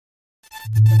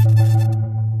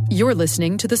You're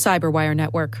listening to the Cyberwire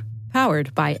Network,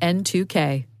 powered by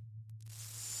N2K.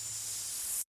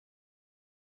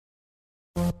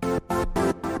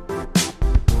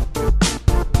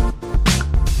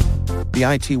 The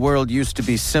IT world used to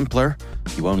be simpler.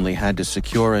 You only had to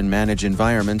secure and manage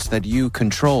environments that you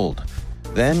controlled.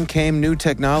 Then came new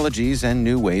technologies and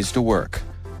new ways to work.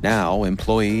 Now,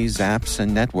 employees, apps,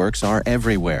 and networks are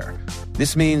everywhere.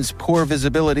 This means poor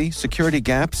visibility, security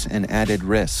gaps, and added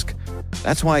risk.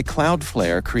 That's why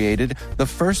Cloudflare created the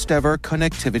first-ever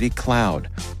connectivity cloud.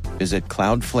 Visit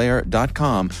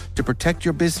cloudflare.com to protect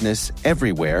your business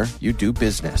everywhere you do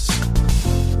business.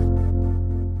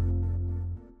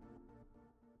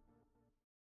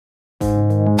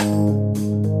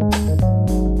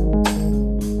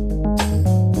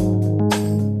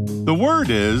 The word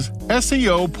is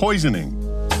SEO poisoning.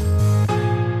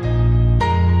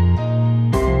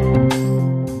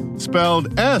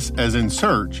 Spelled S as in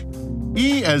search,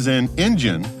 E as in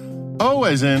engine, O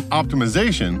as in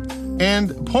optimization,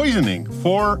 and poisoning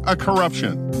for a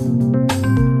corruption.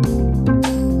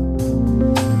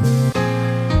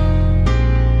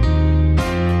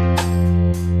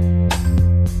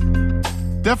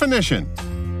 Definition: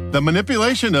 the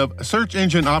manipulation of search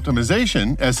engine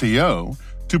optimization, SEO,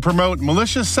 to promote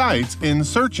malicious sites in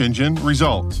search engine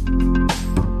results.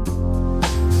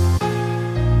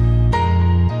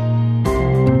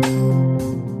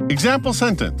 Example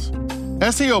sentence: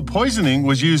 SEO poisoning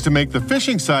was used to make the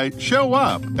phishing site show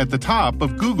up at the top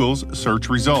of Google's search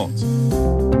results.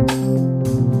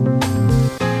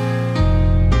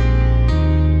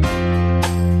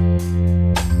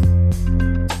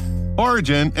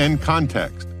 Origin and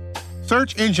context.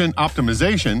 Search engine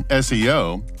optimization,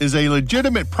 SEO, is a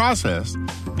legitimate process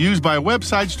used by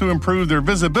websites to improve their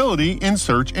visibility in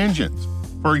search engines.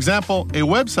 For example, a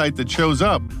website that shows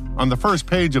up on the first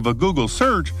page of a Google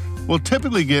search will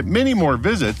typically get many more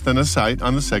visits than a site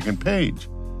on the second page.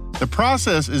 The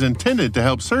process is intended to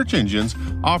help search engines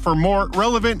offer more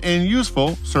relevant and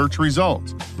useful search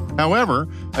results. However,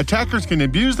 attackers can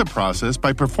abuse the process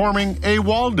by performing a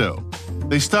Waldo.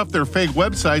 They stuff their fake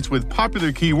websites with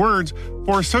popular keywords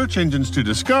for search engines to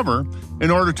discover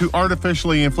in order to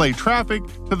artificially inflate traffic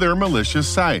to their malicious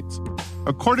sites.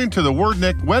 According to the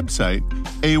WordNet website,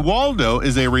 a Waldo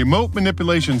is a remote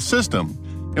manipulation system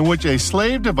in which a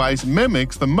slave device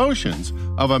mimics the motions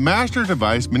of a master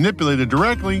device manipulated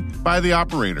directly by the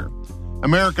operator.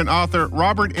 American author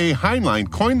Robert A. Heinlein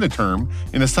coined the term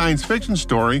in a science fiction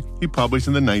story he published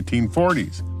in the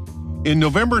 1940s. In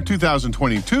November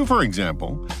 2022, for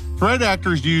example, threat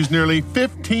actors used nearly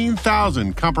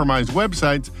 15,000 compromised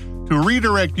websites to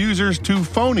redirect users to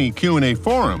phony Q&A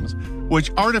forums,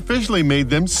 which artificially made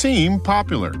them seem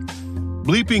popular.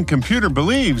 Bleeping Computer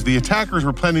believes the attackers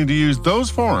were planning to use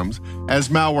those forums as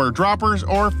malware droppers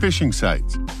or phishing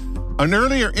sites. An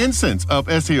earlier instance of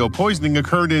SEO poisoning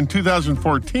occurred in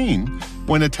 2014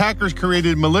 when attackers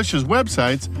created malicious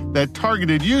websites that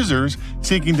targeted users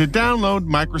seeking to download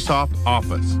Microsoft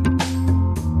Office.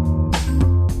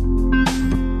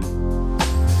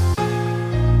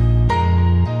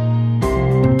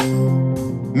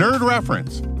 Nerd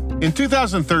reference. In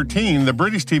 2013, the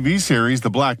British TV series The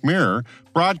Black Mirror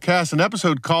broadcast an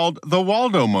episode called The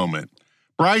Waldo Moment.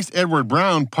 Bryce Edward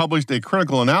Brown published a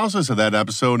critical analysis of that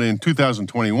episode in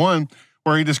 2021,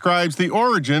 where he describes the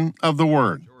origin of the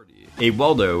word. A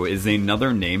Waldo is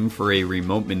another name for a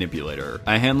remote manipulator,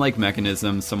 a hand-like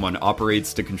mechanism someone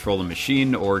operates to control a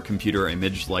machine or computer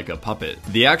image like a puppet.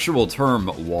 The actual term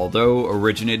Waldo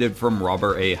originated from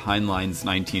Robert A. Heinlein's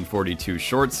 1942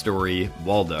 short story,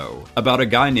 Waldo, about a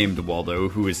guy named Waldo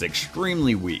who is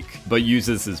extremely weak, but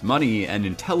uses his money and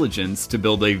intelligence to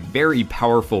build a very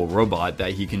powerful robot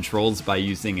that he controls by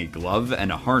using a glove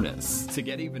and a harness. To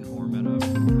get even more meta...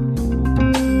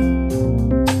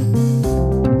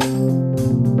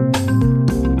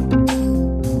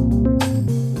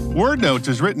 Word Notes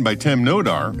is written by Tim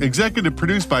Nodar, executive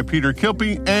produced by Peter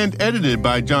Kilpie, and edited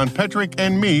by John Petrick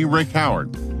and me, Rick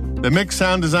Howard. The mix,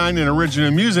 sound design, and original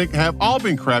music have all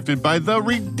been crafted by the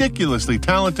ridiculously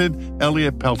talented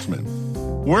Elliot Peltzman.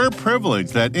 We're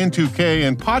privileged that N2K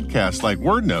and podcasts like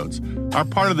Word Notes are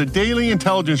part of the daily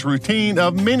intelligence routine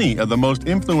of many of the most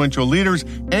influential leaders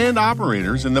and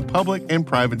operators in the public and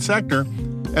private sector,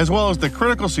 as well as the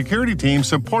critical security team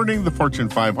supporting the Fortune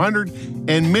 500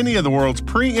 and many of the world's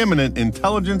preeminent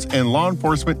intelligence and law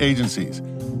enforcement agencies.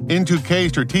 N2K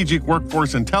Strategic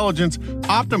Workforce Intelligence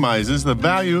optimizes the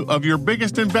value of your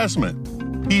biggest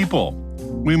investment, people.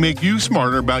 We make you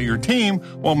smarter about your team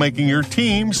while making your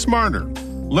team smarter.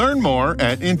 Learn more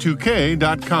at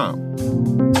n2k.com.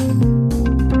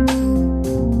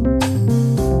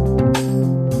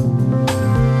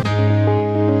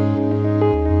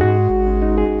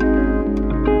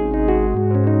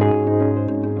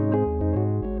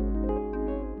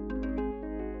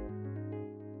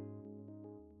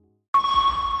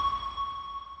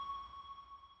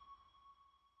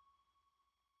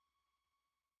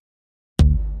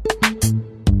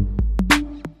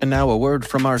 now a word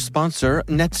from our sponsor,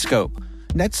 Netscope.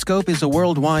 Netscope is a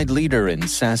worldwide leader in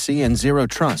SASE and Zero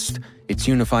Trust. Its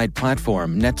unified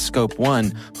platform, Netscope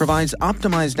One, provides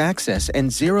optimized access and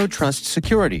Zero Trust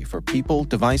security for people,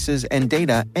 devices, and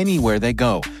data anywhere they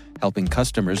go, helping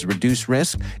customers reduce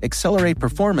risk, accelerate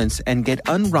performance, and get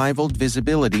unrivaled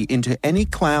visibility into any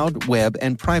cloud, web,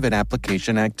 and private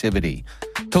application activity.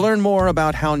 To learn more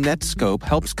about how Netscope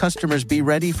helps customers be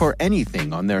ready for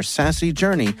anything on their SASE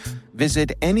journey,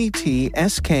 visit netskope.com.